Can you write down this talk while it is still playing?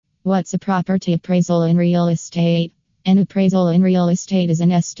What's a property appraisal in real estate? An appraisal in real estate is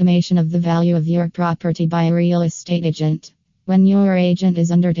an estimation of the value of your property by a real estate agent. When your agent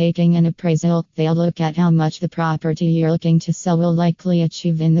is undertaking an appraisal, they'll look at how much the property you're looking to sell will likely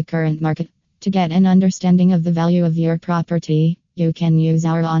achieve in the current market. To get an understanding of the value of your property, you can use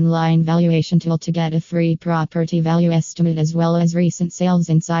our online valuation tool to get a free property value estimate as well as recent sales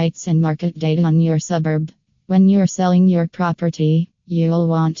insights and market data on your suburb. When you're selling your property, you'll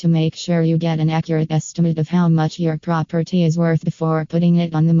want to make sure you get an accurate estimate of how much your property is worth before putting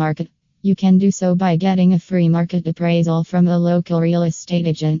it on the market. You can do so by getting a free market appraisal from a local real estate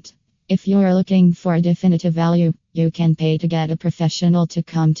agent. If you're looking for a definitive value, you can pay to get a professional to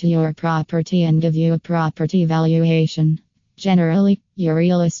come to your property and give you a property valuation. Generally, your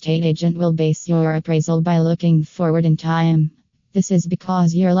real estate agent will base your appraisal by looking forward in time. This is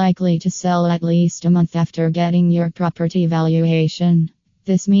because you're likely to sell at least a month after getting your property valuation.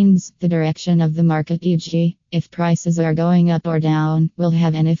 This means the direction of the market, e.g., if prices are going up or down, will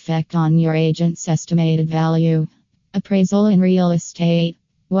have an effect on your agent's estimated value. Appraisal in real estate.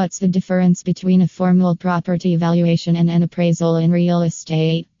 What's the difference between a formal property valuation and an appraisal in real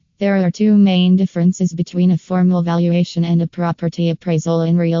estate? There are two main differences between a formal valuation and a property appraisal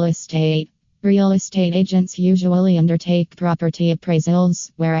in real estate. Real estate agents usually undertake property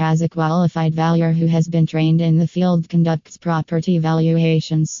appraisals, whereas a qualified valuer who has been trained in the field conducts property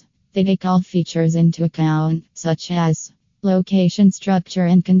valuations. They take all features into account, such as location, structure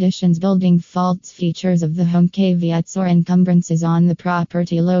and conditions, building faults, features of the home, caveats or encumbrances on the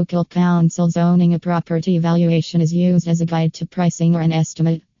property, local council zoning. A property valuation is used as a guide to pricing or an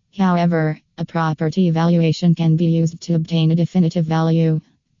estimate. However, a property valuation can be used to obtain a definitive value.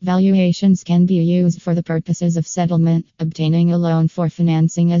 Valuations can be used for the purposes of settlement, obtaining a loan for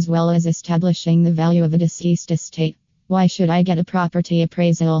financing, as well as establishing the value of a deceased estate. Why should I get a property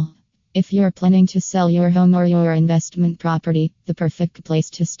appraisal? If you're planning to sell your home or your investment property, the perfect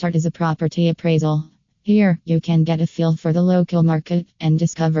place to start is a property appraisal. Here, you can get a feel for the local market and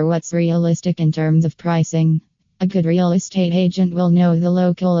discover what's realistic in terms of pricing. A good real estate agent will know the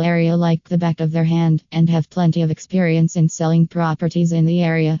local area like the back of their hand and have plenty of experience in selling properties in the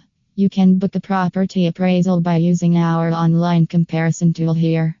area. You can book a property appraisal by using our online comparison tool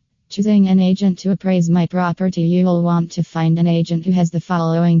here. Choosing an agent to appraise my property, you'll want to find an agent who has the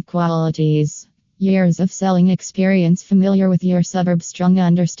following qualities: years of selling experience, familiar with your suburb, strong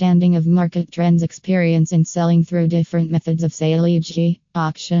understanding of market trends, experience in selling through different methods of sale, e.g.,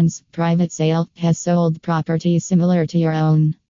 auctions, private sale, has sold properties similar to your own.